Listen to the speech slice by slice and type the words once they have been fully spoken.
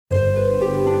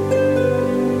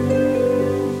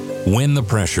When the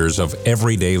pressures of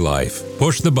everyday life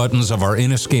push the buttons of our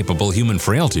inescapable human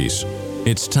frailties,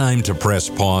 it's time to press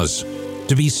pause,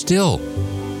 to be still,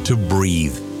 to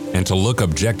breathe, and to look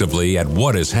objectively at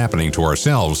what is happening to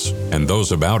ourselves and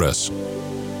those about us.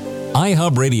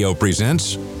 iHub Radio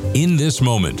presents In This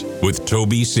Moment with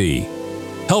Toby C,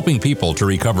 helping people to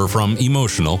recover from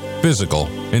emotional, physical,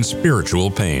 and spiritual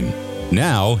pain.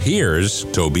 Now, here's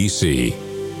Toby C.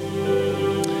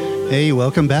 Hey,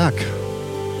 welcome back.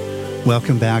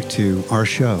 Welcome back to our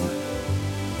show.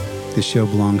 This show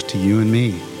belongs to you and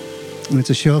me. And it's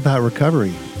a show about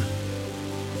recovery.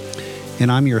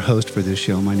 And I'm your host for this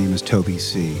show. My name is Toby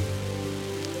C.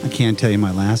 I can't tell you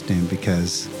my last name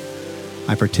because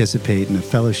I participate in a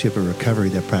fellowship of recovery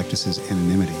that practices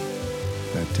anonymity.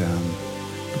 But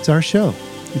it's our show.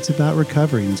 It's about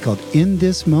recovery, and it's called In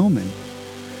This Moment.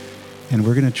 And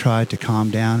we're going to try to calm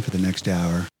down for the next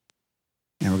hour.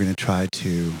 And we're going to try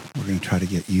to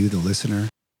get you, the listener,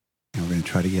 and we're going to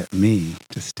try to get me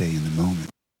to stay in the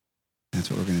moment. That's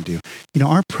what we're going to do. You know,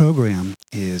 our program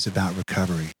is about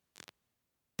recovery.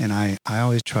 And I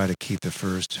always try to keep the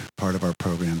first part of our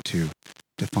program to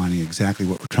defining exactly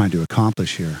what we're trying to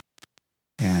accomplish here.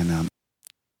 And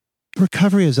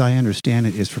recovery, as I understand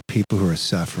it, is for people who are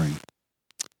suffering.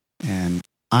 And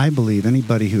I believe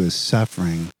anybody who is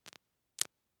suffering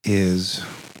is...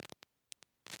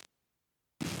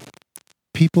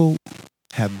 People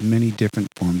have many different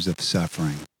forms of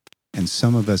suffering, and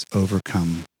some of us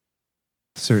overcome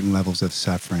certain levels of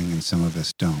suffering and some of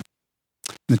us don't.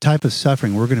 The type of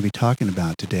suffering we're going to be talking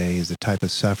about today is the type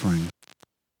of suffering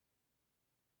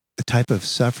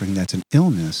that's an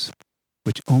illness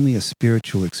which only a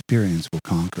spiritual experience will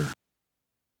conquer.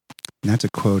 And that's a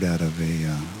quote out of a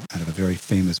very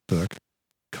famous book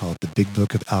called The Big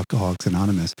Book of Alcoholics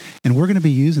Anonymous. And we're going to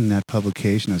be using that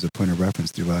publication as a point of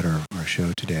reference throughout our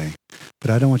show today. But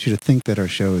I don't want you to think that our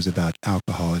show is about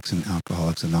alcoholics and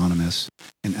Alcoholics Anonymous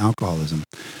and alcoholism.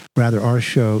 Rather, our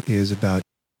show is about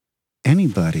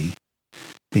anybody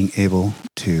being able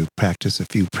to practice a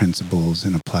few principles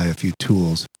and apply a few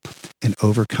tools and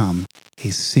overcome a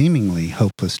seemingly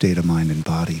hopeless state of mind and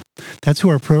body. That's who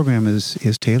our program is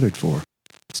tailored for.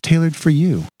 It's tailored for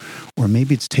you, or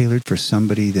maybe it's tailored for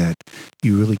somebody that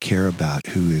you really care about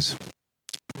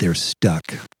they're stuck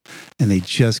and they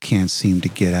just can't seem to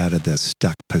get out of the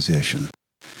stuck position.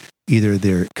 Either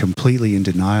they're completely in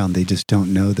denial and they just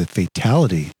don't know the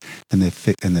fatality and the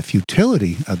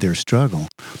futility of their struggle,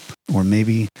 or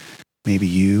maybe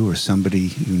you or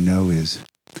somebody you know is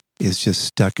just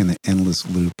stuck in the endless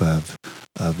loop of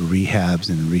rehabs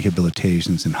and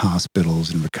rehabilitations and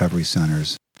hospitals and recovery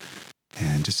centers.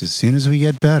 And just as soon as we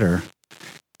get better,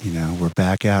 we're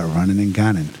back out running and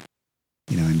gunning,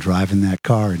 and driving that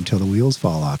car until the wheels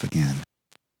fall off again.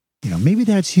 Maybe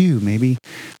that's you. Maybe,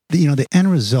 the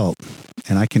end result,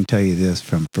 and I can tell you this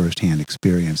from firsthand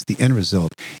experience, the end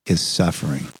result is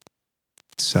suffering.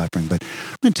 Suffering. But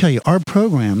I'm going to tell you, our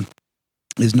program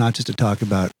is not just to talk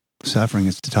about suffering,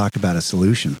 it's to talk about a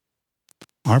solution.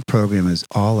 Our program is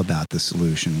all about the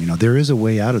solution. There is a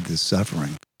way out of this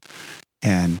suffering.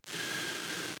 And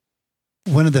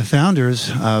one of the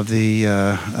founders of the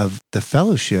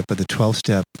fellowship of the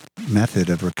 12-step method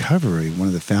of recovery, one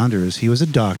of the founders, he was a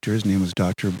doctor. His name was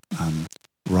Dr.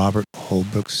 Robert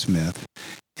Holbrook Smith,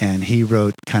 and he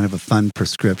wrote kind of a fun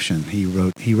prescription. He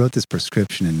wrote this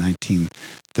prescription in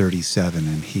 1937,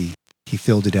 and he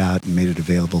filled it out and made it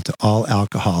available to all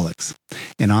alcoholics.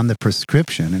 And on the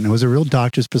prescription, and it was a real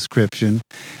doctor's prescription,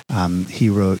 he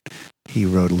wrote a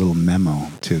little memo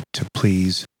to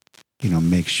please,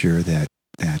 make sure that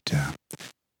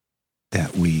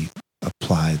we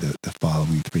apply the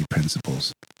following three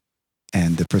principles.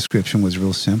 And the prescription was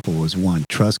real simple. It was 1,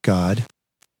 trust God;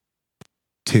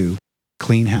 2,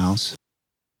 clean house;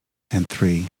 and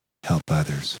 3, help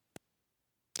others.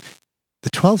 The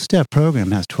 12-step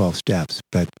program has 12 steps,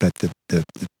 but the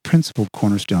principal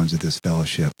cornerstones of this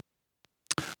fellowship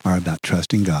are about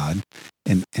trusting God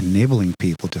and enabling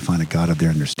people to find a God of their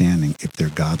understanding if they're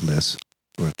godless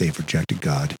or if they've rejected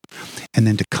God, and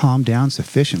then to calm down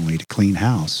sufficiently to clean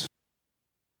house.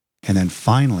 And then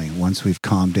finally, once we've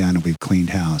calmed down and we've cleaned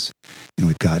house and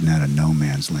we've gotten out of no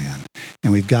man's land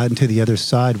and we've gotten to the other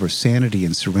side where sanity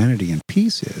and serenity and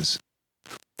peace is,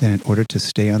 then in order to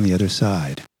stay on the other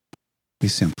side, we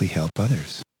simply help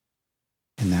others.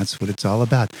 And that's what it's all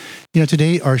about.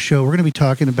 Today, our show, we're going to be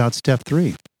talking about step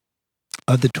 3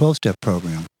 of the 12-step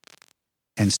program.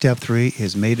 And step 3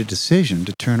 is made a decision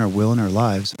to turn our will and our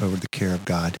lives over to the care of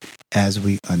God as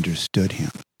we understood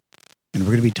Him. And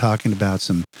we're going to be talking about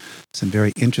some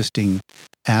very interesting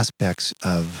aspects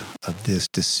of this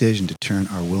decision to turn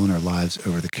our will and our lives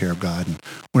over to the care of God. And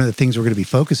one of the things we're going to be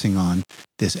focusing on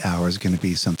this hour is going to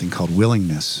be something called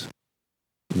willingness.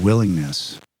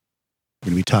 Willingness. We're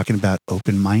going to be talking about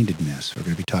open-mindedness. We're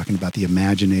going to be talking about the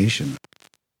imagination.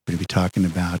 We're going to be talking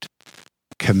about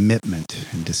commitment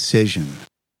and decision.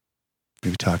 We're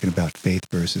going to be talking about faith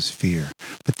versus fear.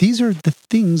 But these are the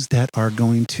things that are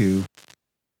going to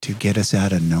get us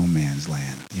out of no man's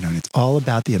land. And it's all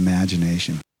about the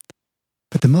imagination.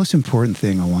 But the most important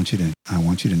thing I want you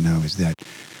to know is that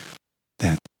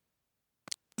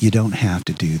you don't have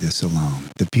to do this alone.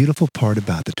 The beautiful part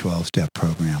about the 12-step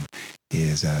program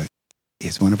is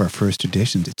one of our first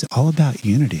editions. It's all about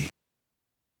unity.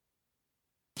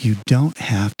 You don't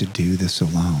have to do this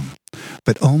alone,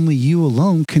 but only you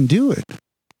alone can do it.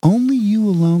 Only you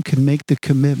alone can make the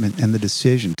commitment and the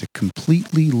decision to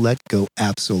completely let go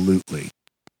absolutely.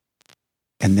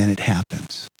 And then it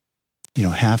happens.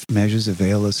 Half measures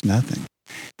avail us nothing.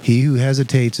 He who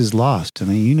hesitates is lost.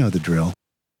 You know the drill.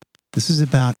 This is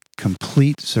about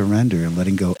complete surrender and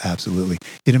letting go absolutely.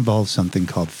 It involves something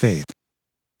called faith.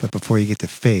 But before you get to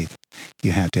faith,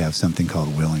 you have to have something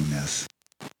called willingness.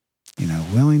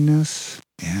 Willingness,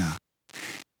 yeah.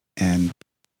 And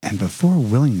before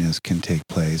willingness can take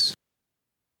place,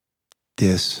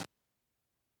 the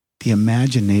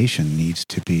imagination needs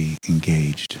to be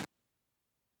engaged.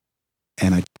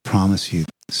 And I promise you,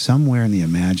 somewhere in the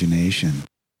imagination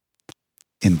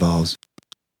involves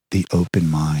the open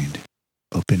mind,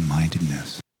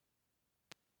 open-mindedness.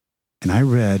 And I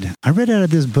read out of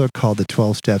this book called The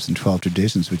 12 Steps and 12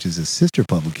 Traditions, which is a sister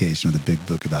publication of the Big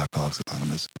Book of Alcoholics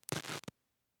Anonymous.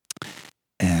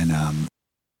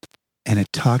 And it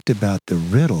talked about the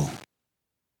riddle,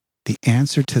 the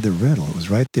answer to the riddle. It was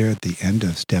right there at the end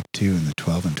of step 2 in the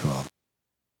 12 and 12.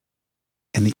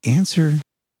 And the answer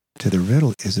to the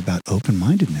riddle is about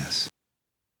open-mindedness.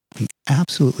 Being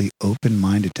absolutely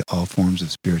open-minded to all forms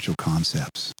of spiritual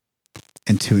concepts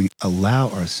and to allow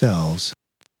ourselves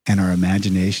and our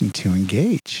imagination to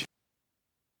engage.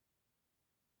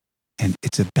 And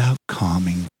it's about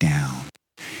calming down.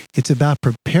 It's about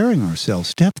preparing ourselves.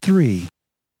 Step 3,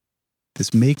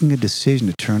 this making a decision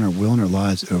to turn our will and our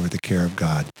lives over to the care of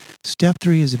God. Step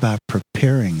 3 is about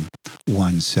preparing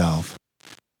oneself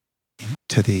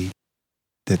to the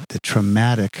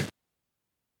traumatic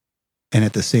and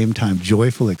at the same time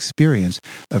joyful experience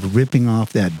of ripping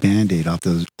off that Band-Aid off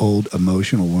those old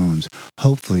emotional wounds,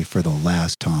 hopefully for the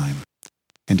last time,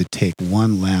 and to take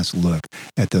one last look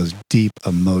at those deep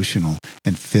emotional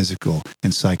and physical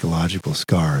and psychological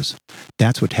scars.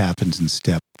 That's what happens in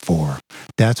step 4.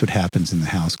 That's what happens in the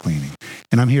house cleaning.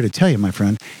 And I'm here to tell you, my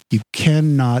friend,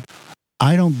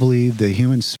 I don't believe the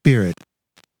human spirit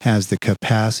has the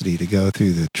capacity to go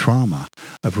through the trauma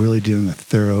of really doing a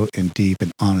thorough and deep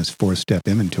and honest 4-step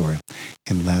inventory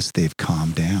unless they've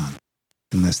calmed down,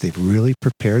 unless they've really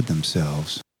prepared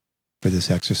themselves for this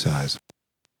exercise.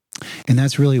 And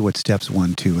that's really what steps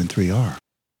 1, 2, and 3 are.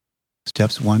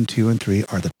 Steps 1, 2, and 3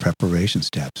 are the preparation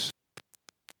steps.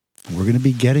 We're going to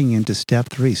be getting into step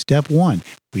 3. Step 1,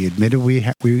 we admitted we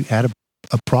had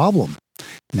a problem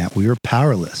and that we were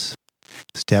powerless.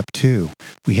 Step 2,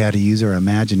 we had to use our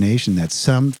imagination that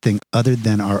something other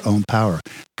than our own power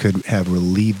could have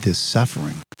relieved this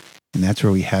suffering. And that's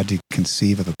where we had to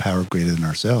conceive of a power greater than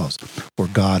ourselves, or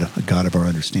God, a God of our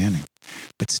understanding.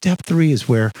 But step 3 is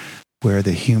where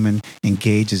the human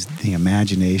engages the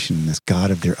imagination, this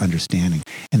God of their understanding,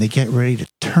 and they get ready to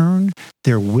turn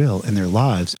their will and their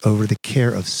lives over to the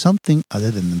care of something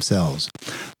other than themselves.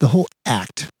 The whole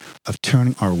act of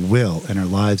turning our will and our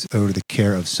lives over to the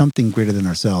care of something greater than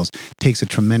ourselves takes a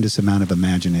tremendous amount of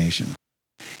imagination.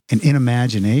 And in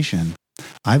imagination,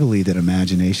 I believe that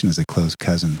imagination is a close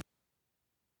cousin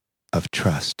of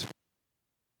trust.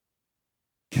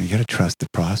 You got to trust the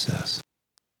process.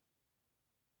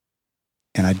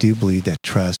 And I do believe that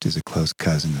trust is a close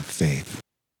cousin of faith.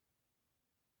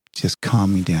 Just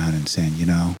calming down and saying,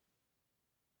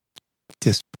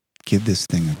 just give this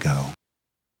thing a go,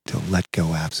 to let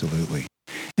go absolutely.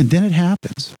 And then it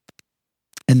happens.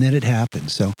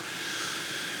 So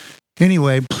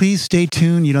anyway, please stay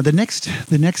tuned.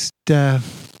 The next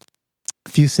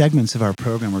few segments of our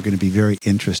program are going to be very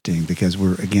interesting because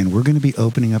we're going to be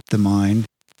opening up the mind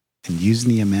and using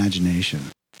the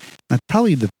imagination. Now,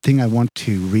 probably the thing I want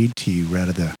to read to you out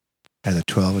of the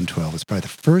 12 and 12 is probably the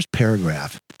first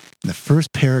paragraph. And the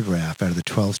first paragraph out of the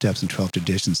 12 steps and 12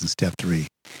 traditions in step 3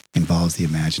 involves the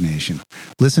imagination.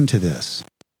 Listen to this.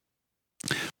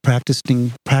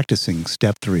 Practicing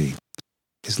step 3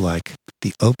 is like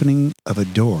the opening of a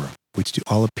door which to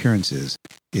all appearances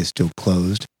is still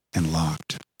closed and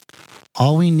locked.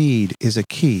 All we need is a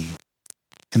key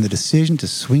and the decision to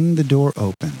swing the door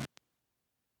open.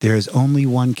 There is only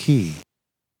one key,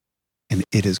 and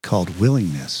it is called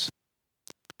willingness.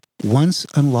 Once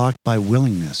unlocked by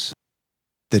willingness,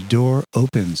 the door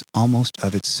opens almost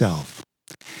of itself,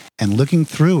 and looking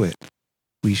through it,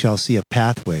 we shall see a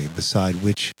pathway beside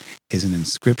which is an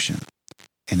inscription,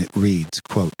 and it reads,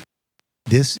 quote,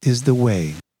 "This is the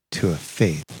way to a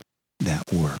faith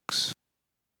that works."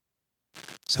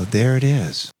 So there it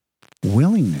is.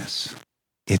 Willingness.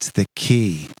 It's the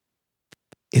key.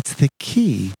 It's the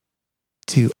key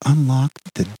to unlock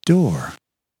the door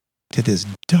to this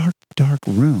dark, dark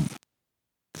room.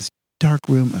 This dark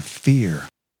room of fear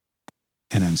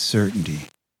and uncertainty.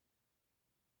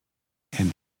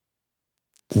 And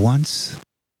once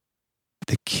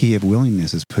the key of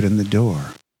willingness is put in the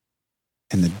door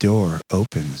and the door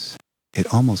opens,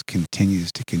 it almost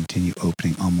continues to continue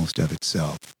opening almost of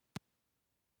itself.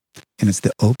 And it's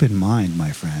the open mind,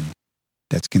 my friend,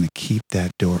 that's going to keep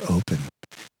that door open.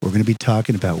 We're going to be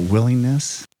talking about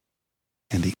willingness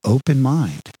and the open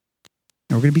mind.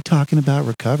 And we're going to be talking about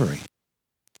recovery.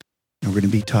 And we're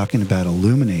going to be talking about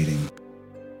illuminating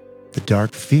the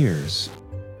dark fears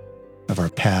of our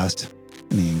past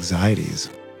and the anxieties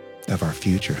of our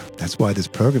future. That's why this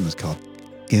program is called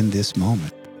In This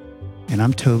Moment. And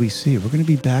I'm Toby C. We're going to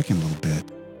be back in a little bit.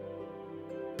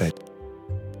 But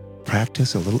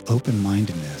practice a little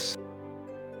open-mindedness.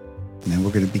 And then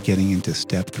we're going to be getting into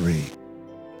step 3.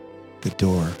 The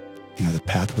door, the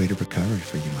pathway to recovery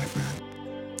for you, my friend.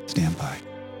 Stand by.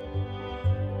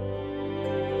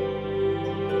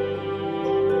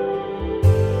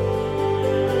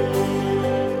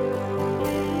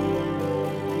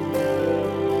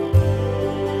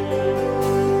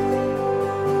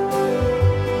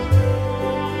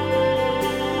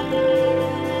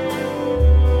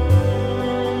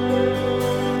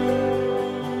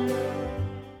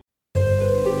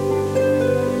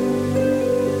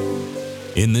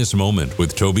 In This Moment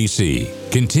with Toby C.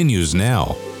 continues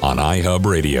now on iHub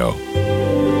Radio.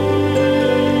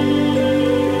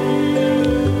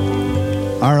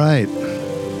 All right.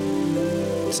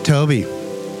 It's Toby.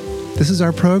 This is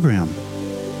our program,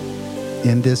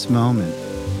 In This Moment.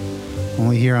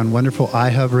 Only here on wonderful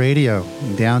iHub Radio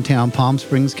in downtown Palm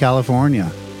Springs,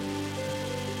 California.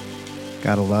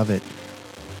 Gotta love it.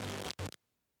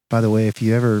 By the way, if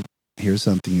you ever hear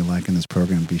something you like in this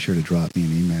program, be sure to drop me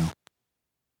an email.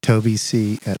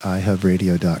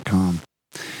 tobyc@ihubradio.com.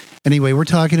 Anyway, we're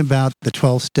talking about the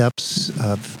 12 steps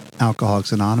of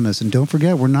Alcoholics Anonymous. And don't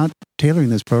forget, we're not tailoring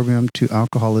this program to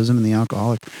alcoholism and the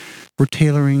alcoholic. We're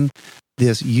tailoring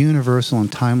this universal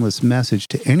and timeless message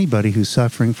to anybody who's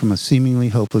suffering from a seemingly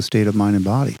hopeless state of mind and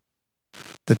body.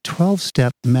 The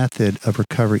 12-step method of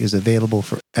recovery is available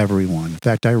for everyone. In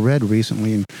fact, I read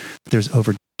recently, and there's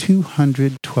over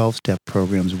 200 12-step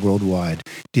programs worldwide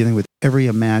dealing with every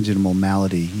imaginable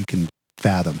malady you can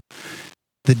fathom.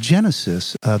 The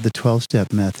genesis of the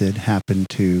 12-step method happened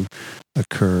to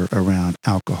occur around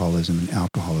alcoholism and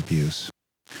alcohol abuse.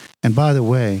 And by the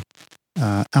way,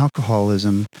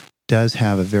 alcoholism does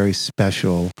have a very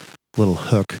special little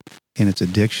hook in its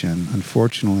addiction.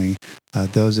 Unfortunately,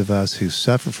 those of us who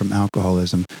suffer from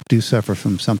alcoholism do suffer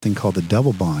from something called the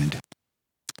double bind.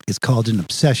 It's called an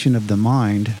obsession of the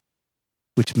mind,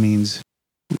 which means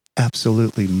we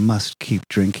absolutely must keep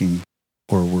drinking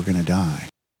or we're going to die.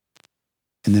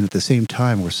 And then at the same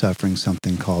time, we're suffering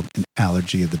something called an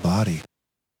allergy of the body,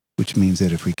 which means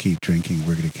that if we keep drinking,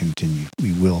 we're going to continue.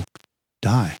 We will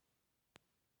die.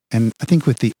 And I think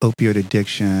with the opioid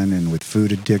addiction and with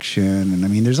food addiction, and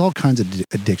there's all kinds of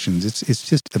addictions. It's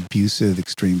just abusive,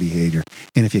 extreme behavior.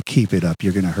 And if you keep it up,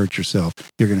 you're going to hurt yourself.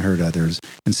 You're going to hurt others.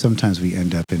 And sometimes we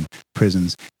end up in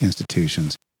prisons,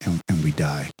 institutions, and we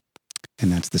die.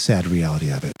 And that's the sad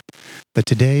reality of it. But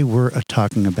today we're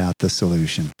talking about the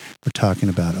solution. We're talking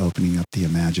about opening up the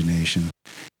imagination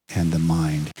and the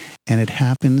mind. And it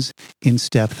happens in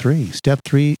step 3. Step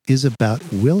 3 is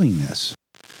about willingness.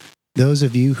 Those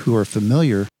of you who are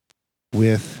familiar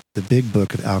with the big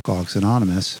book of Alcoholics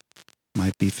Anonymous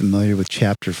might be familiar with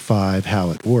chapter 5,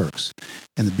 How It Works.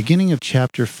 And the beginning of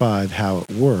chapter 5, How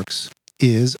It Works,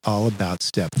 is all about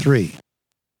step 3.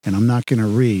 And I'm not going to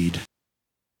read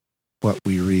what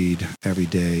we read every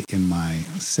day in my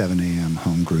 7 a.m.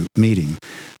 home group meeting,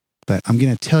 but I'm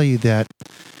going to tell you that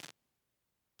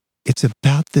it's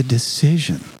about the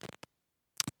decision.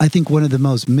 I think one of the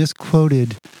most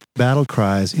misquoted battle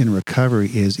cries in recovery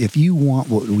is, if you want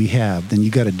what we have, then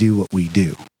you got to do what we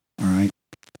do. All right?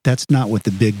 That's not what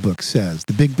the big book says.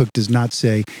 The big book does not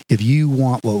say, if you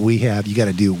want what we have, you got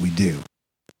to do what we do.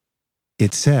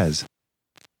 It says,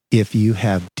 if you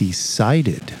have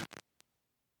decided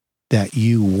that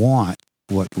you want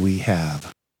what we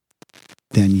have,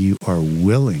 then you are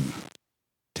willing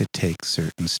to take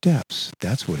certain steps.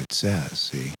 That's what it says,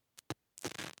 see?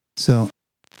 So,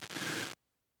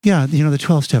 yeah, the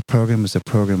 12-step program is a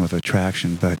program of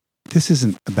attraction, but this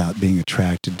isn't about being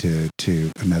attracted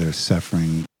to another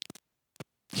suffering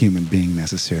human being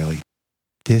necessarily.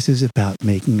 This is about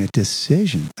making a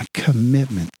decision, a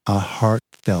commitment, a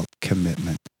heartfelt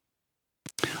commitment.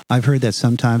 I've heard that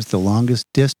sometimes the longest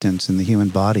distance in the human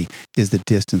body is the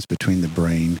distance between the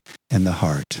brain and the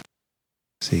heart.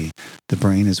 See, the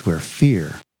brain is where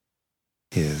fear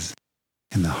is,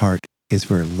 and the heart is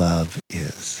where love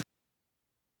is.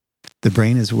 The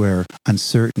brain is where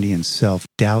uncertainty and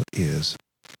self-doubt is,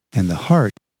 and the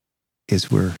heart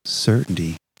is where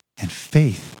certainty and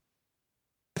faith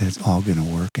that it's all going to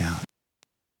work out.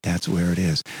 That's where it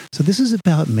is. So this is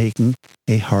about making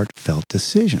a heartfelt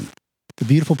decision. The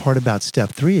beautiful part about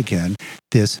step 3, again,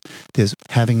 this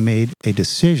having made a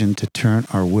decision to turn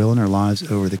our will and our lives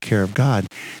over the care of God,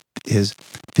 is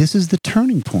this is the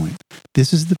turning point.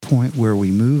 This is the point where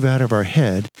we move out of our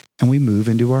head and we move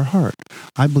into our heart.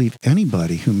 I believe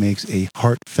anybody who makes a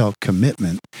heartfelt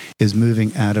commitment is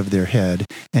moving out of their head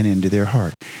and into their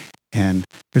heart. And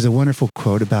there's a wonderful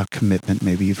quote about commitment.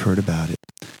 Maybe you've heard about it.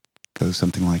 It goes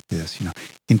something like this,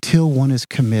 until one is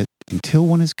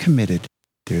committed,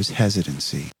 there's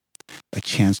hesitancy, a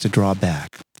chance to draw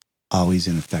back, always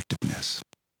ineffectiveness.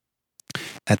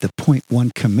 At the point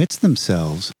one commits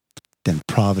themselves, then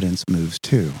providence moves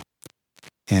too.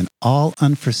 And all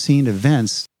unforeseen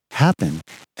events happen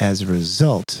as a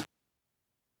result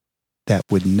that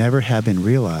would never have been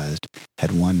realized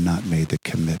had one not made the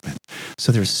commitment.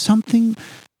 So there's something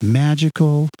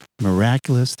magical,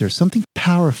 miraculous, there's something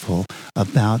powerful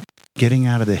about getting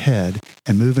out of the head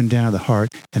and moving down to the heart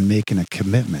and making a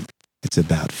commitment. It's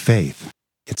about faith.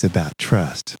 It's about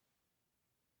trust.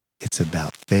 It's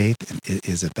about faith, and it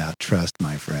is about trust,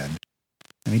 my friend.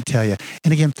 Let me tell you.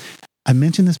 And again, I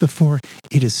mentioned this before.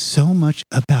 It is so much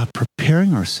about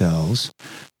preparing ourselves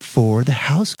for the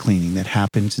house cleaning that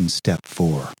happens in step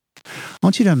 4. I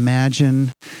want you to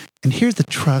imagine, and here's the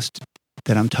trust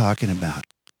that I'm talking about.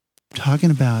 I'm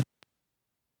talking about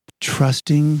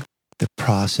trusting the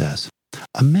process.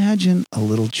 Imagine a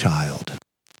little child,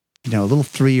 a little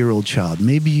 3-year-old child.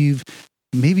 Maybe you've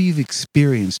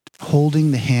experienced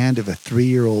holding the hand of a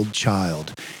 3-year-old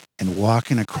child and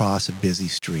walking across a busy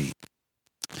street.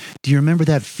 Do you remember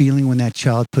that feeling when that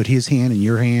child put his hand in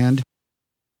your hand?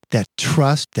 That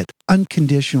trust, that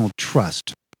unconditional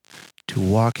trust to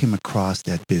walk him across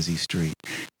that busy street.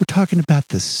 We're talking about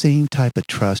the same type of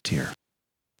trust here.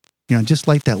 Just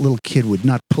like that little kid would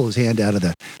not pull his hand out of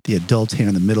the adult's hand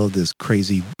in the middle of this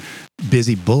crazy,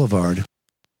 busy boulevard.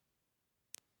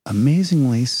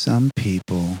 Amazingly, some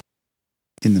people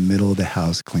in the middle of the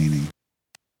house cleaning,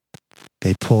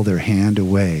 they pull their hand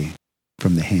away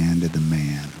from the hand of the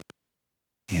man,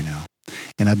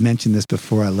 And I've mentioned this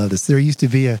before. I love this. There used to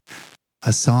be a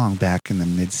song back in the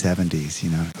mid-'70s,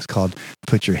 it was called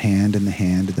Put Your Hand in the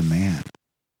Hand of the Man.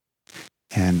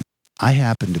 And I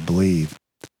happen to believe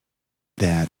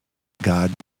that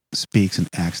God speaks and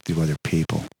acts through other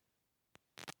people.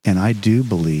 And I do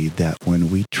believe that when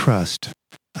we trust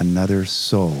another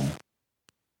soul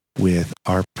with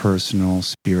our personal,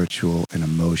 spiritual, and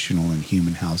emotional and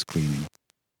human house cleaning,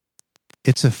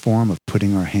 it's a form of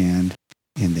putting our hand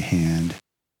in the hand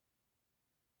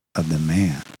of the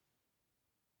man.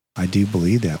 I do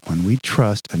believe that when we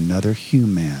trust another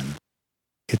human,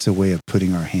 it's a way of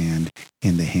putting our hand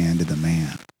in the hand of the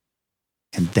man.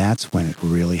 And that's when it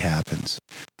really happens.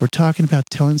 We're talking about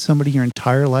telling somebody your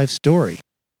entire life story.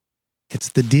 It's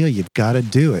the deal. You've got to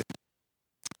do it,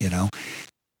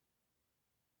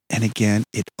 And again,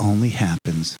 it only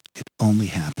happens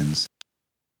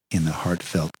in the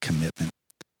heartfelt commitment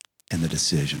and the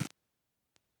decision.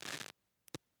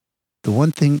 The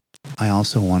one thing I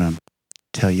also want to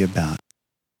tell you about,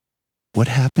 what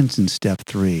happens in step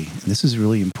 3, and this is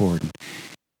really important.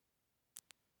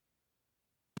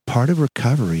 Part of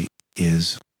recovery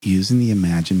is using the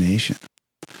imagination.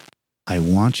 I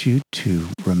want you to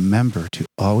remember to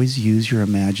always use your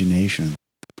imagination.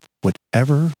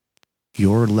 Whatever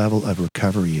your level of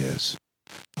recovery is,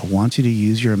 I want you to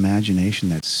use your imagination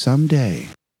that someday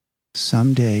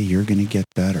you're going to get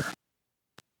better.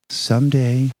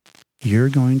 Someday you're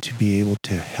going to be able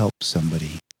to help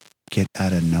somebody get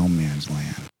out of no man's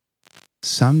land.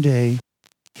 Someday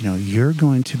you're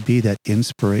going to be that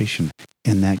inspiration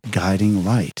and that guiding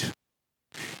light.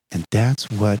 And that's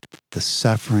what the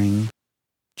suffering,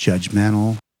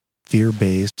 judgmental,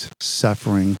 fear-based,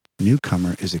 suffering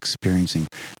newcomer is experiencing.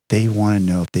 They want to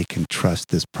know if they can trust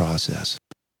this process.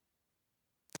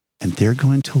 And they're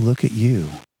going to look at you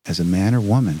as a man or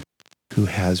woman who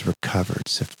has recovered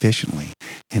sufficiently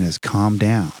and has calmed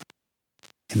down.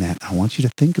 And that I want you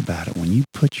to think about it when you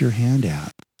put your hand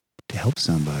out to help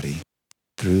somebody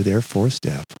through their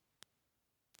 4-step.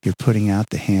 You're putting out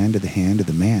the hand of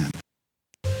the man.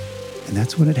 And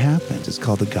that's when it happens. It's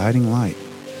called the guiding light.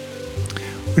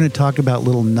 We're going to talk about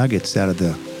little nuggets out of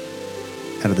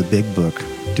the big book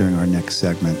during our next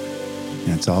segment.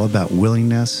 And it's all about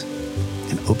willingness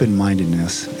and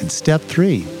open-mindedness. And step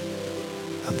 3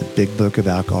 of the big book of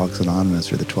Alcoholics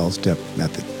Anonymous, or the 12-step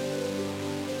method.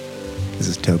 This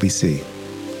is Toby C,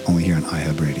 only here on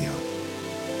iHub Radio.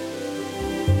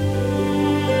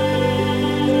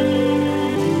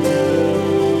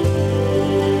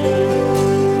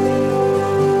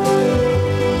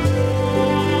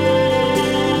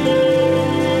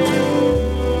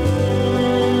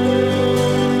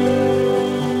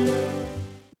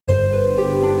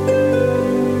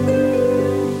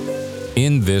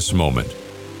 In this moment,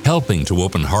 helping to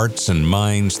open hearts and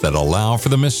minds that allow for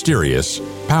the mysterious,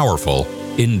 powerful,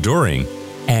 enduring,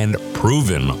 and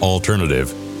proven alternative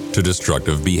to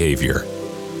destructive behavior.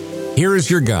 Here is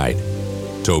your guide,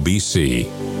 Toby C.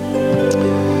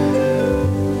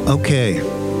 Okay,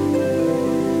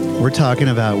 we're talking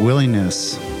about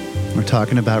willingness. We're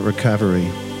talking about recovery.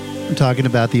 We're talking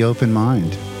about the open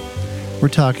mind. We're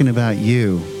talking about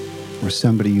you or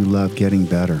somebody you love getting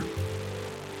better.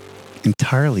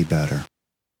 Entirely better.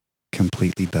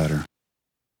 Completely better.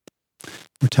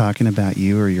 We're talking about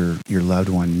you or your loved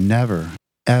one never,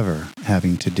 ever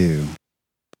having to do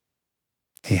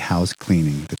a house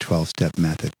cleaning, the 12-step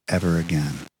method, ever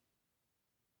again.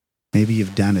 Maybe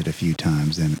you've done it a few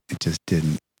times and it just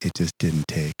didn't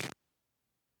take.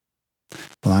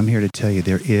 Well, I'm here to tell you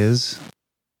there is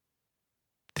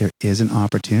an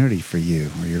opportunity for you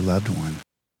or your loved one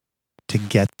to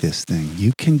get this thing.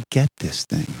 You can get this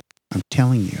thing. I'm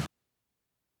telling you.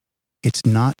 It's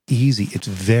not easy. It's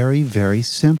very, very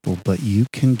simple, but you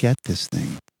can get this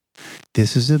thing.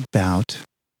 This is about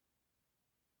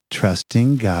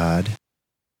trusting God,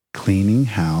 cleaning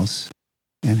house,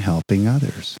 and helping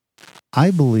others. I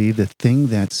believe the thing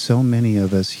that so many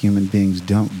of us human beings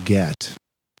don't get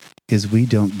is we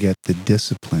don't get the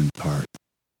discipline part.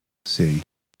 See,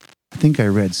 I think I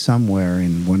read somewhere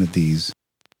in one of these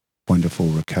wonderful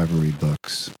recovery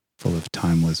books full of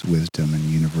timeless wisdom and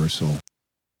universal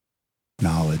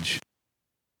knowledge.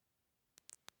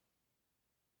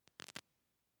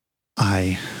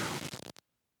 I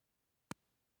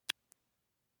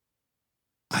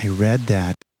read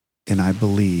that, and I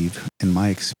believe, in my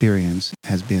experience,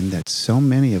 has been that so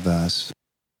many of us,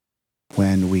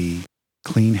 when we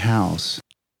clean house,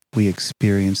 we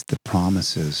experience the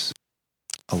promises.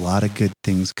 A lot of good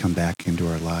things come back into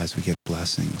our lives. We get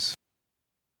blessings.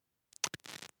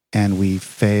 And we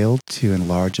fail to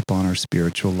enlarge upon our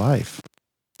spiritual life,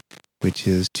 which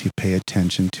is to pay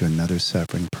attention to another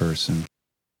suffering person.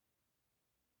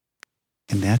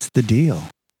 And that's the deal.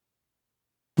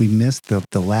 We missed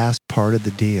the last part of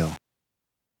the deal.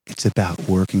 It's about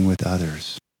working with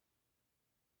others.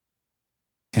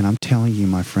 And I'm telling you,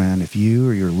 my friend, if you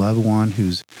or your loved one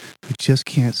who just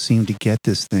can't seem to get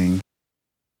this thing,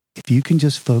 if you can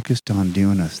just focus on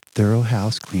doing a thorough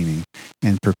house cleaning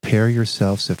and prepare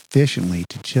yourself sufficiently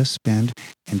to just spend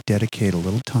and dedicate a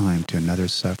little time to another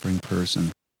suffering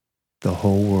person, the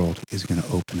whole world is going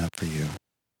to open up for you.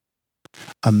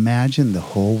 Imagine the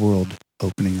whole world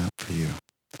opening up for you.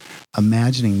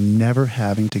 Imagining never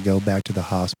having to go back to the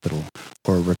hospital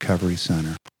or a recovery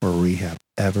center or rehab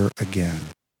ever again.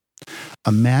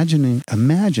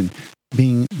 Imagine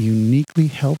being uniquely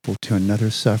helpful to another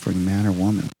suffering man or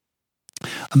woman.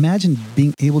 Imagine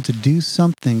being able to do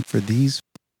something for these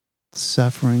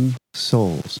suffering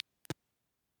souls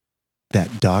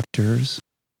that doctors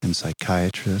and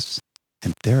psychiatrists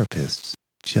and therapists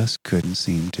just couldn't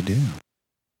seem to do.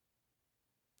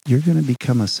 You're going to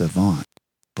become a savant,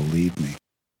 believe me,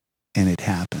 and it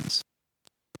happens.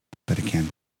 But again,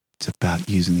 it's about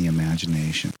using the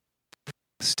imagination.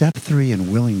 Step 3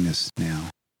 in willingness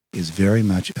now is very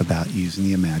much about using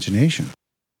the imagination.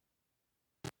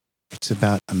 It's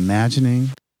about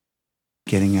imagining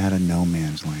getting out of no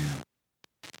man's land.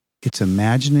 It's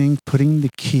imagining putting the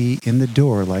key in the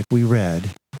door like we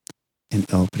read and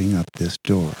opening up this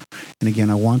door. And again,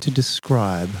 I want to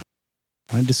describe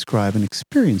an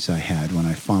experience I had when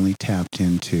I finally tapped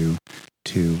into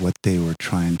to what they were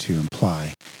trying to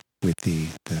imply with the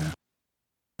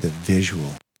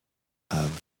visual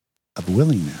of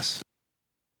willingness.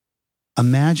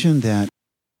 Imagine that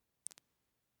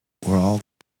we're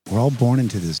all born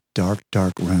into this dark,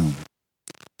 dark room.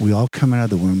 We all come out of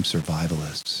the womb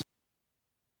survivalists.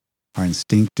 Our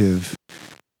instinctive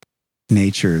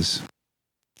natures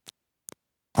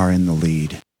are in the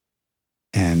lead.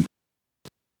 And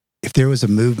if there was a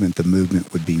movement, the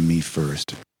movement would be me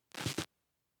first.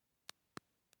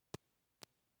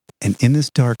 And in this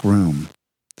dark room,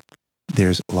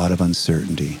 there's a lot of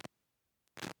uncertainty.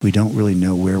 We don't really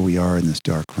know where we are in this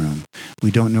dark room.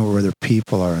 We don't know where other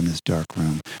people are in this dark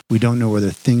room. We don't know where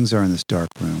other things are in this dark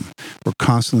room. We're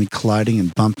constantly colliding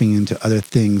and bumping into other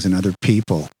things and other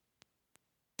people.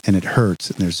 And it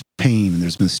hurts, and there's pain, and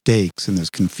there's mistakes, and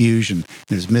there's confusion, and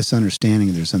there's misunderstanding,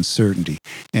 and there's uncertainty.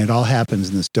 And it all happens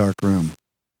in this dark room.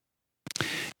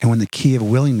 And when the key of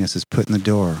willingness is put in the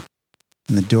door,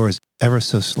 and the door is ever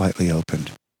so slightly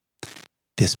opened,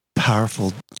 this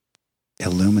powerful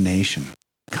illumination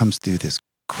comes through this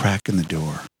crack in the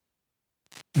door.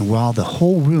 And while the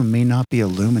whole room may not be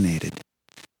illuminated,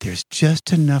 there's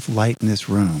just enough light in this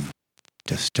room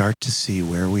to start to see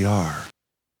where we are,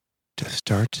 to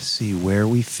start to see where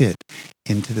we fit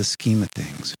into the scheme of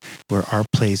things, where our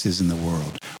place is in the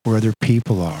world, where other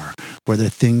people are, where other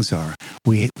things are.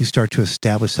 We start to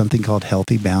establish something called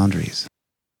healthy boundaries.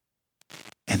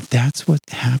 And that's what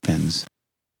happens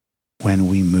when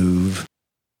we move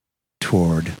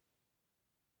toward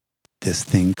this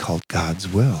thing called God's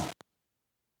will.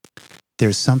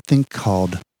 There's something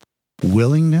called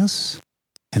willingness,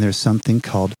 and there's something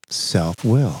called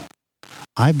self-will.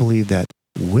 I believe that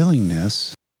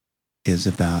willingness is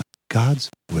about God's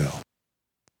will.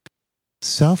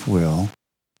 Self-will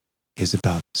is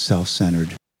about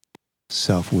self-centered,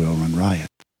 self-will run riot.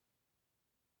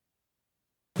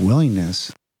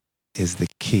 Willingness is the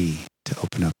key to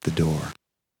open up the door.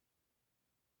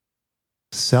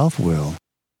 Self-will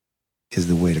is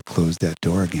the way to close that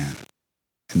door again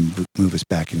and move us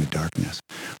back into darkness.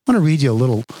 I want to read you a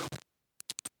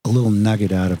little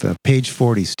nugget out of page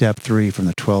 40, step 3 from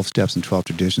the 12 Steps and 12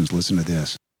 Traditions. Listen to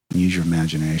this and use your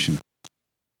imagination.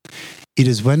 It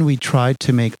is when we try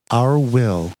to make our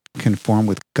will conform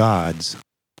with God's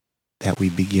that we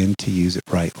begin to use it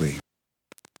rightly.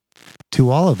 To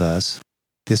all of us,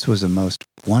 this was a most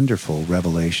wonderful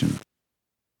revelation.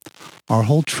 Our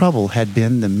whole trouble had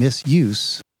been the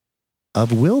misuse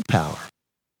of willpower.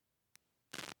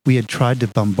 We had tried to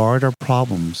bombard our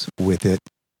problems with it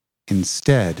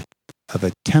instead of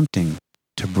attempting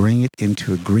to bring it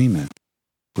into agreement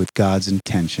with God's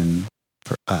intention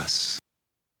for us.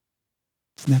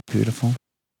 Isn't that beautiful?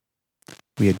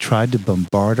 We had tried to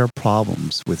bombard our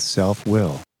problems with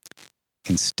self-will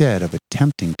instead of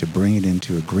attempting to bring it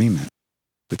into agreement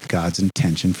with God's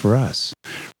intention for us.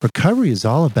 Recovery is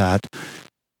all about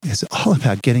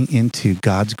getting into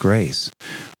God's grace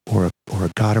or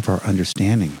a God of our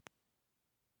understanding.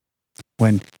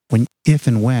 If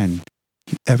and when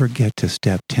you ever get to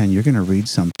step 10, you're going to read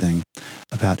something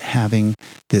about having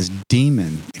this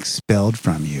demon expelled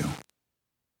from you.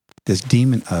 This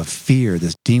demon of fear,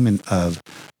 this demon of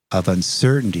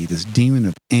uncertainty, this demon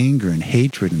of anger and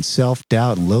hatred and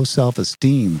self-doubt and low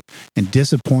self-esteem and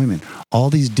disappointment. All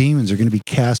these demons are going to be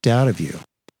cast out of you.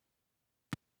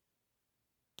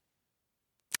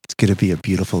 It's going to be a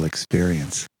beautiful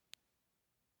experience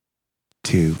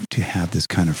to have this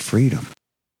kind of freedom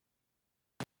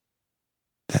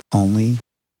that only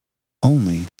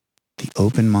the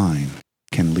open mind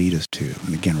can lead us to.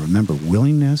 And again, remember,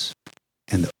 willingness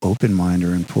and the open mind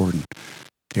are important.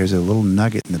 There's a little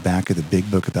nugget in the back of the big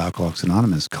book of Alcoholics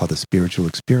Anonymous called The Spiritual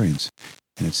Experience.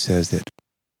 And it says that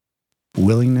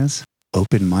willingness,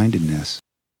 open-mindedness,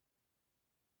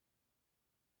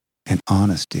 and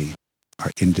honesty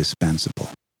are indispensable.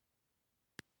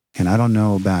 And I don't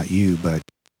know about you, but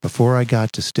before I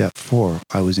got to step 4,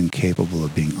 I was incapable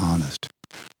of being honest.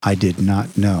 I did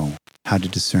not know how to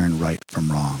discern right from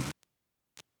wrong.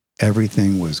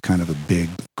 Everything was kind of a big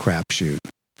crapshoot.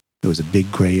 It was a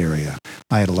big gray area.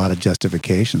 I had a lot of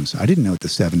justifications. I didn't know what the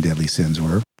 7 deadly sins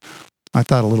were. I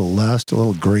thought a little lust, a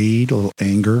little greed, a little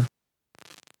anger.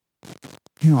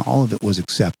 All of it was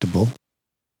acceptable,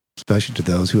 especially to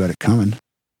those who had it coming.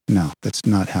 No, that's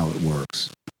not how it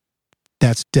works.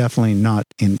 That's definitely not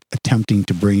in attempting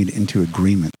to bring it into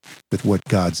agreement with what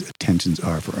God's intentions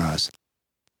are for us.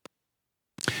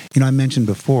 I mentioned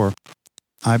before,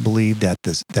 I believe that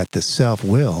the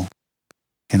self-will,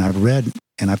 and I've read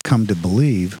and I've come to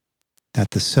believe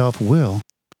that the self-will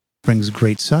brings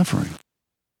great suffering.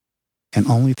 And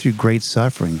only through great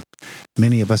suffering,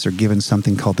 many of us are given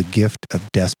something called the gift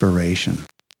of desperation.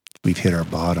 We've hit our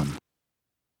bottom.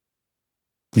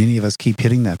 Many of us keep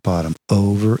hitting that bottom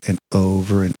over and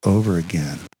over and over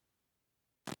again.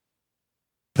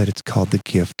 But it's called the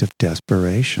gift of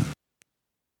desperation.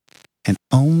 And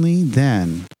only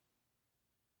then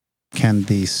can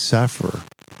the sufferer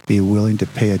be willing to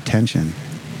pay attention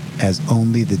as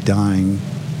only the dying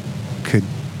could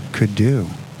do.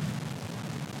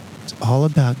 It's all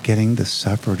about getting the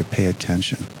sufferer to pay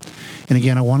attention. And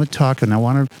again, I want to talk, and I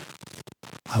want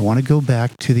to go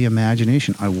back to the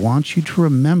imagination. I want you to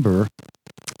remember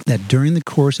that during the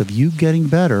course of you getting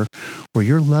better, or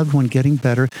your loved one getting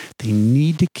better, they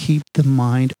need to keep the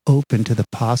mind open to the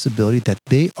possibility that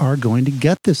they are going to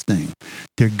get this thing.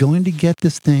 They're going to get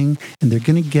this thing, and they're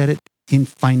going to get it in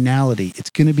finality. It's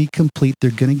going to be complete.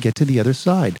 They're going to get to the other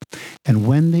side. And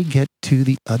when they get to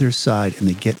the other side and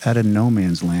they get out of no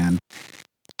man's land,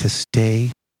 to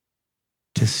stay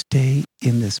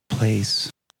in this place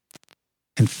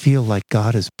and feel like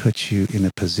God has put you in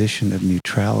a position of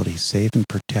neutrality, safe and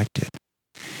protected.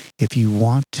 If you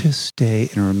want to stay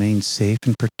and remain safe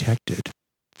and protected,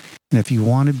 and if you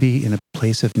want to be in a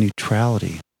place of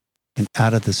neutrality and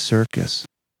out of the circus,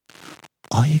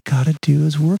 all you got to do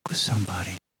is work with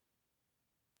somebody.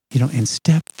 In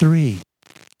step 3,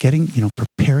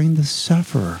 preparing the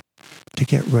sufferer to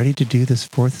get ready to do this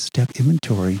 4th step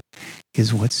inventory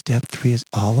is what step 3 is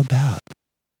all about.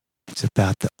 It's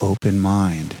about the open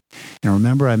mind. And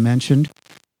remember, I mentioned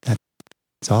that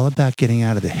it's all about getting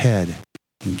out of the head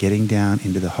and getting down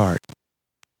into the heart.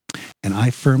 And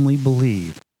I firmly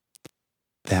believe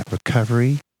that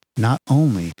recovery not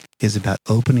only is about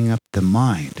opening up the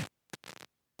mind,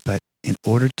 but in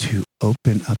order to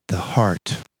open up the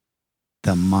heart,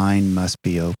 the mind must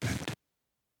be opened.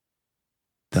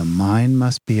 The mind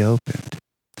must be opened.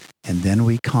 And then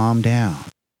we calm down.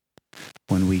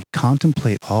 When we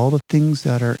contemplate all the things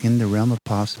that are in the realm of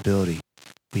possibility,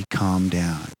 we calm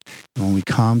down. And when we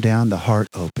calm down, the heart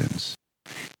opens.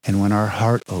 And when our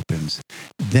heart opens,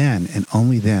 then and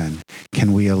only then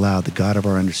can we allow the God of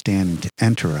our understanding to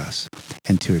enter us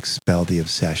and to expel the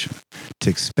obsession, to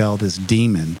expel this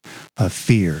demon of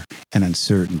fear and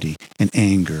uncertainty and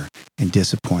anger and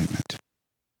disappointment.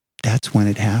 That's when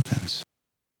it happens.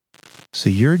 So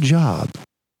your job,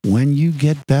 when you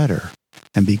get better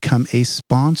and become a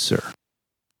sponsor,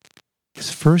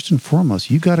 is first and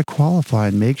foremost, you got to qualify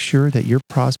and make sure that your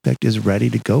prospect is ready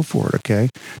to go for it, okay?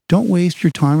 Don't waste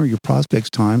your time or your prospect's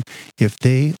time if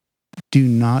they do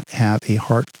not have a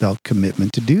heartfelt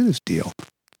commitment to do this deal.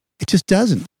 It just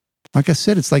doesn't. Like I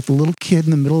said, it's like the little kid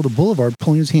in the middle of the boulevard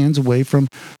pulling his hands away from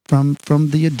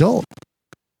the adult.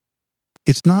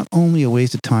 It's not only a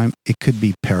waste of time, it could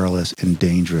be perilous and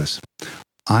dangerous.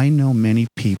 I know many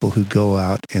people who go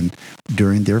out and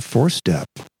during their 4th step,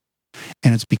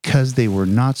 and it's because they were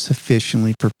not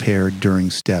sufficiently prepared during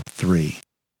step 3.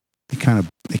 They kind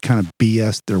of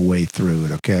BS their way through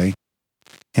it, okay?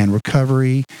 And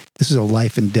recovery, this is a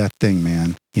life and death thing,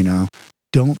 man.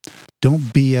 Don't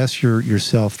BS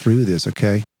yourself through this,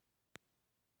 okay?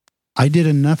 I did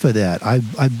enough of that.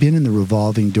 I've been in the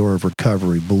revolving door of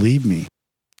recovery, believe me.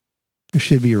 There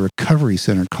should be a recovery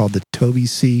center called the Toby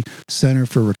C Center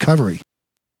for Recovery,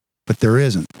 but there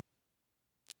isn't.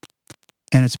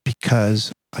 And it's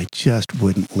because I just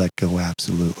wouldn't let go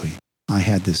absolutely. I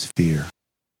had this fear.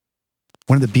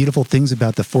 One of the beautiful things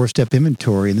about the 4-step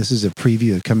inventory, and this is a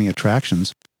preview of coming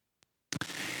attractions,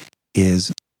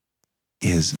 is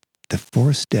the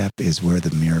 4th step is where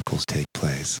the miracles take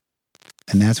place.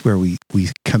 And that's where we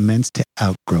commence to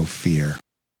outgrow fear.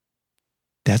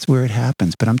 That's where it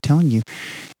happens. But I'm telling you,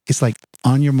 it's like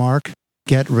on your mark,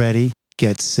 get ready,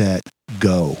 get set,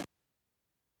 go.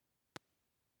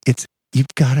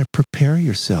 You've got to prepare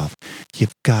yourself.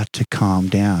 You've got to calm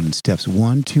down. And steps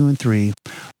 1, 2, and 3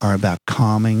 are about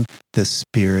calming the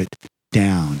spirit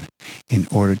down in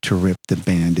order to rip the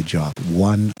bandage off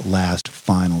one last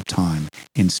final time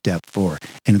in step 4.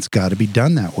 And it's got to be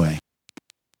done that way.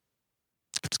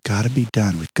 It's got to be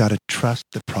done. We've got to trust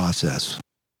the process.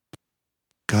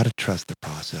 Got to trust the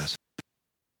process.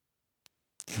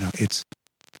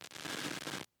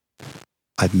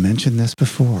 I've mentioned this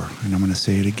before, and I'm going to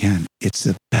say it again. It's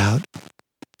about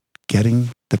getting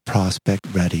the prospect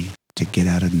ready to get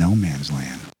out of no man's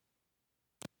land.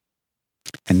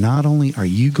 And not only are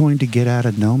you going to get out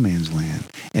of no man's land,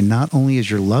 and not only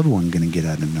is your loved one going to get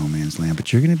out of no man's land,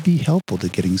 but you're going to be helpful to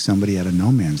getting somebody out of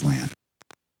no man's land.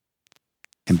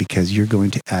 And because you're going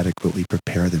to adequately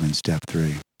prepare them in step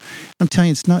 3. I'm telling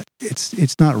you,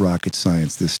 it's not rocket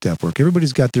science, this step work.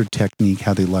 Everybody's got their technique,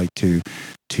 how they like to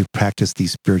practice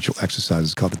these spiritual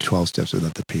exercises called the 12 steps with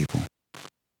other people.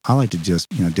 I like to just,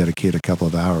 dedicate a couple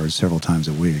of hours several times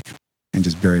a week and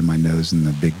just bury my nose in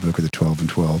the big book of the 12 and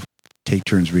 12, take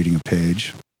turns reading a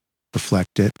page,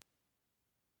 reflect it,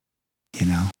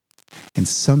 and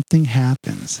something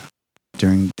happens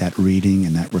during that reading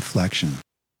and that reflection.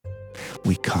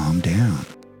 We calm down,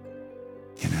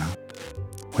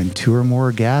 When two or more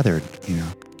are gathered,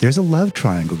 there's a love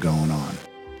triangle going on.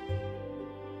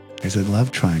 There's a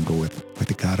love triangle with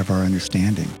the God of our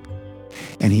understanding.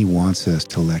 And he wants us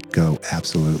to let go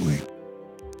absolutely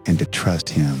and to trust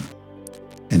him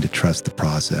and to trust the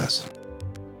process.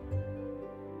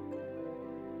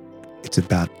 It's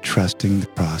about trusting the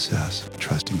process,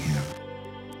 trusting him.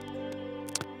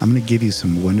 I'm going to give you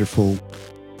some wonderful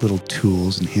little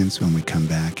tools and hints when we come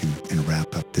back and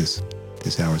wrap up this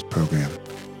hour's program.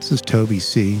 This is Toby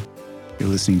C. You're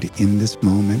listening to In This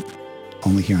Moment,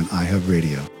 only here on iHub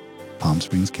Radio, Palm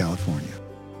Springs, California.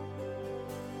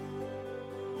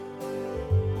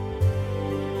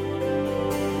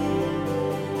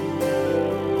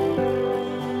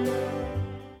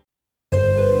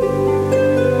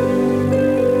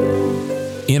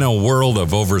 In a world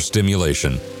of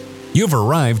overstimulation, you've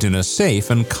arrived in a safe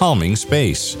and calming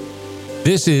space.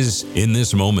 This is In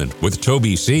This Moment with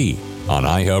Toby C. on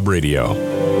iHub Radio.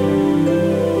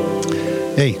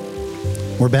 Hey,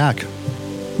 we're back.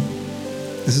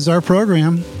 This is our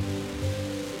program.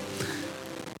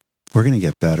 We're going to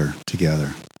get better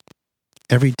together.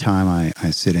 Every time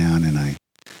I sit down and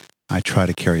I try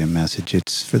to carry a message,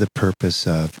 it's for the purpose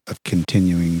of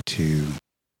continuing to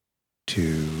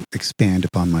expand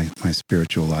upon my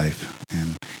spiritual life.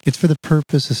 And it's for the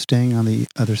purpose of staying on the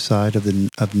other side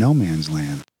of no man's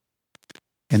land.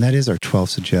 And that is our 12th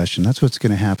suggestion. That's what's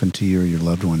going to happen to you or your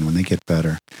loved one when they get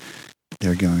better.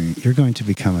 You're going to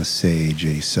become a sage,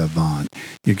 a savant.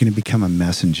 You're going to become a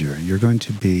messenger. You're going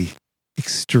to be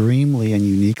extremely and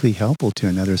uniquely helpful to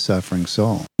another suffering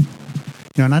soul.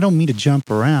 And I don't mean to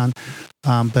jump around,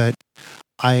 but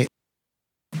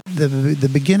the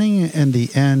beginning and the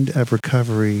end of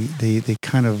recovery, they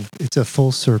kind of, it's a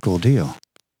full circle deal.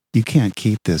 You can't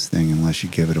keep this thing unless you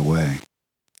give it away.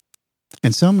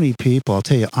 And so many people, I'll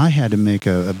tell you, I had to make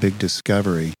a big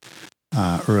discovery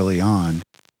early on.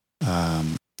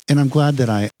 And I'm glad that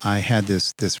I had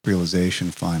this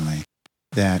realization finally,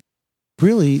 that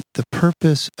really the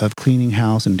purpose of cleaning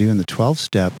house and doing the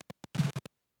 12-step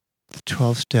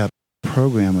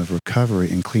program of recovery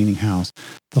and cleaning house,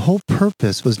 the whole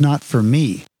purpose was not for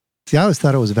me. See, I always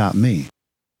thought it was about me.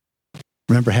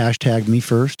 Remember hashtag me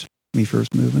first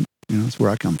movement? That's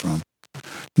where I come from.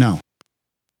 No,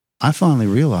 I finally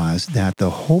realized that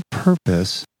the whole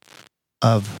purpose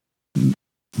of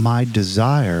my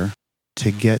desire to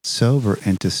get sober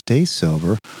and to stay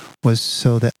sober was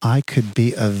so that I could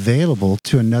be available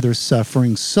to another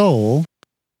suffering soul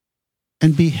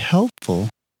and be helpful,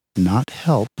 not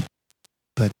help,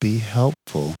 but be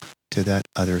helpful to that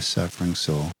other suffering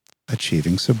soul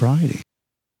achieving sobriety.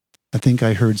 I think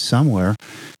I heard somewhere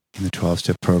in the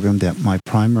 12-step program that my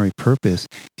primary purpose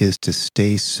is to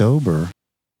stay sober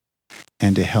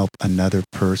and to help another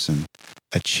person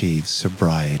achieve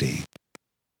sobriety.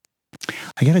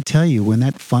 I got to tell you, when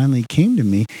that finally came to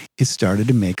me, it started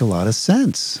to make a lot of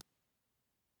sense.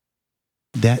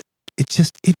 That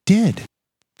it did.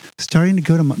 Starting to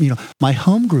go to my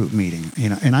home group meeting,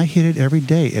 and I hit it every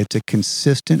day. It's a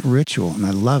consistent ritual, and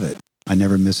I love it. I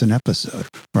never miss an episode,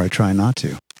 or I try not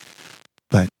to.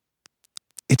 But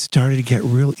it started to get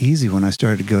real easy when I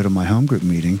started to go to my home group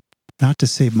meeting, not to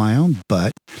save my own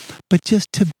butt, but just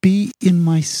to be in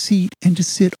my seat and to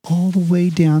sit all the way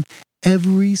down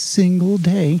every single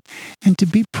day and to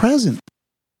be present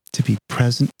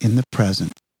in the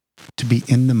present, to be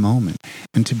in the moment,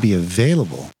 and to be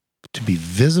available, to be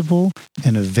visible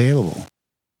and available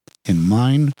in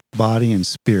mind, body, and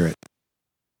spirit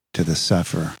to the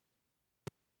sufferer.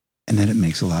 And then it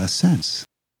makes a lot of sense.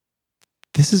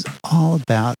 This is all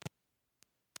about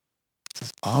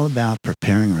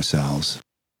preparing ourselves.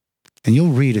 And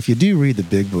you'll read, if you do read the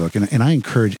big book, and I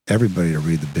encourage everybody to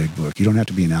read the big book. You don't have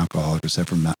to be an alcoholic or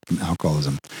suffer from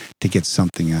alcoholism to get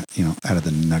something out of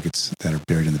the nuggets that are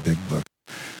buried in the big book.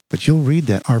 But you'll read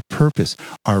that our purpose,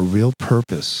 our real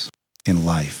purpose in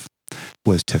life,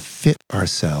 was to fit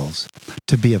ourselves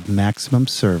to be of maximum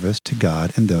service to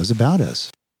God and those about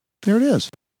us. There it is.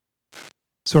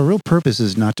 So our real purpose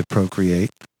is not to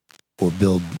procreate or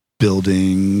build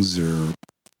buildings or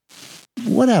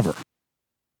whatever.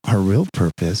 Our real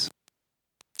purpose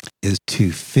is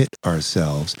to fit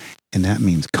ourselves. And that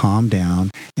means calm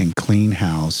down and clean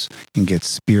house and get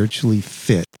spiritually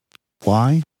fit.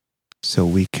 Why? So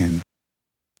we can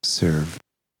serve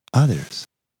others.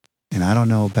 And I don't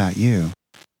know about you,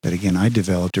 but again, I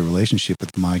developed a relationship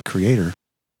with my Creator.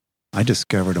 I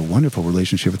discovered a wonderful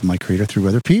relationship with my Creator through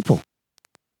other people.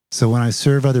 So when I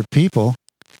serve other people,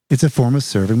 it's a form of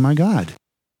serving my God.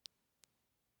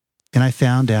 And I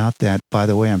found out that, by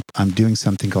the way, I'm doing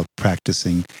something called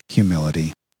practicing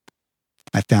humility.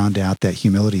 I found out that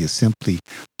humility is simply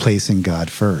placing God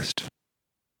first.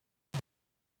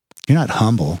 You're not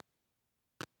humble.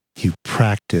 You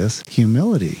practice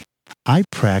humility. I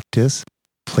practice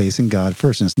placing God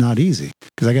first. And it's not easy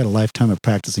because I got a lifetime of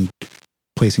practicing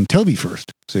placing Toby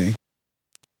first, see?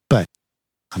 But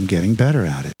I'm getting better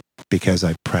at it because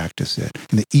I practice it.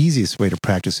 And the easiest way to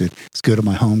practice it is go to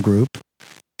my home group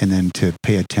and then to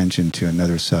pay attention to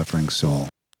another suffering soul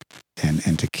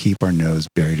and to keep our nose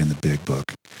buried in the big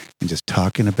book and just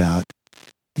talking about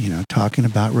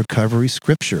recovery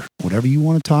scripture, whatever you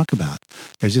want to talk about.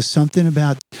 There's just something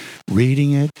about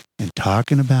reading it and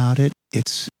talking about it.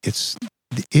 It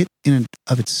in and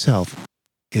of itself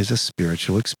is a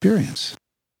spiritual experience.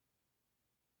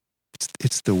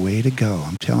 It's the way to go,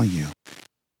 I'm telling you.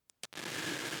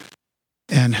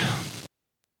 And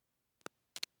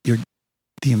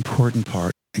the important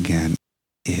part, again,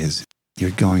 is you're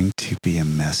going to be a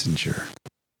messenger.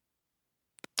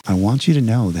 I want you to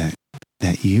know that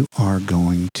you are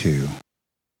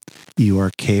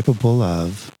capable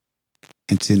of,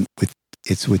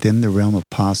 it's within the realm of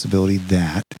possibility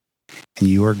that, and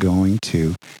you are going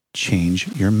to change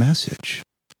your message.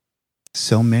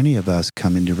 So many of us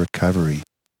come into recovery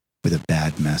with a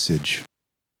bad message.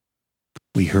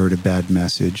 We heard a bad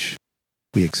message.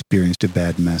 We experienced a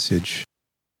bad message.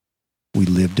 We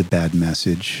lived a bad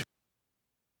message.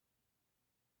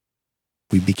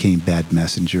 We became bad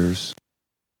messengers.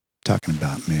 Talking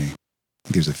about me.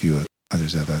 There's a few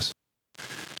others of us.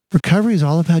 Recovery is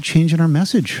all about changing our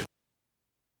message.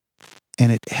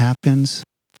 And it happens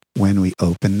when we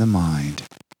open the mind.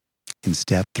 In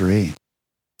step 3,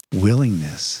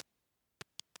 willingness.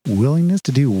 Willingness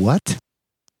to do what?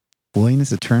 Willingness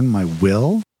to turn my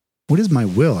will? What is my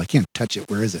will? I can't touch it.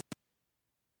 Where is it?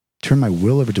 Turn my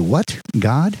will over to what?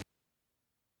 God?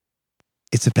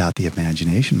 It's about the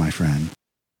imagination, my friend.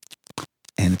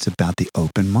 And it's about the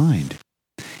open mind.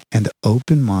 And the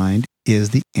open mind is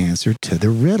the answer to the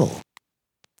riddle.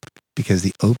 Because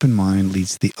the open mind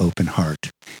leads to the open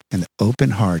heart. And the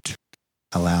open heart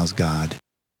allows God,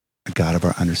 a God of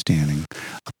our understanding,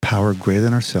 a power greater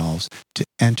than ourselves, to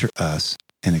enter us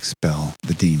and expel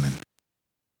the demon.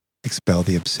 Expel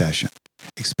the obsession.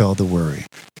 Expel the worry.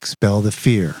 Expel the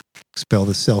fear. Expel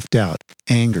the self-doubt,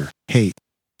 anger, hate,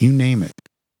 you name it.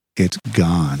 It's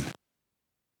gone.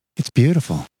 It's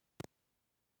beautiful.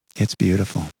 It's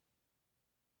beautiful.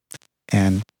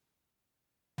 And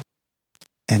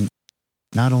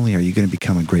not only are you going to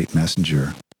become a great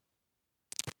messenger,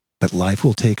 but life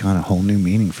will take on a whole new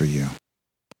meaning for you.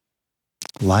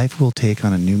 Life will take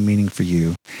on a new meaning for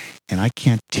you. And I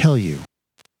can't tell you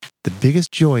the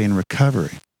biggest joy in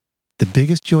recovery,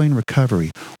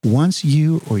 once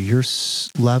you or your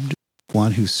loved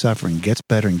one who's suffering gets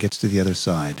better and gets to the other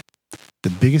side, the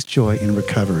biggest joy in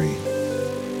recovery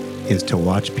is to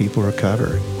watch people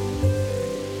recover,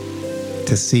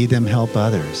 to see them help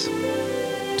others,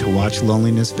 to watch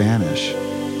loneliness vanish.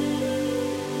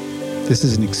 This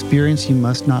is an experience you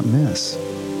must not miss,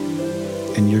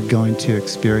 and you're going to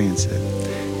experience it.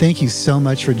 Thank you so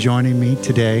much for joining me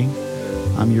today.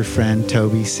 I'm your friend,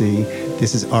 Toby C.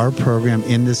 This is our program,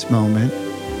 In This Moment,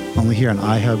 only here on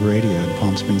iHub Radio in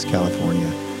Palm Springs, California.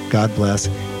 God bless.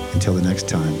 Until the next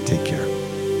time, take care.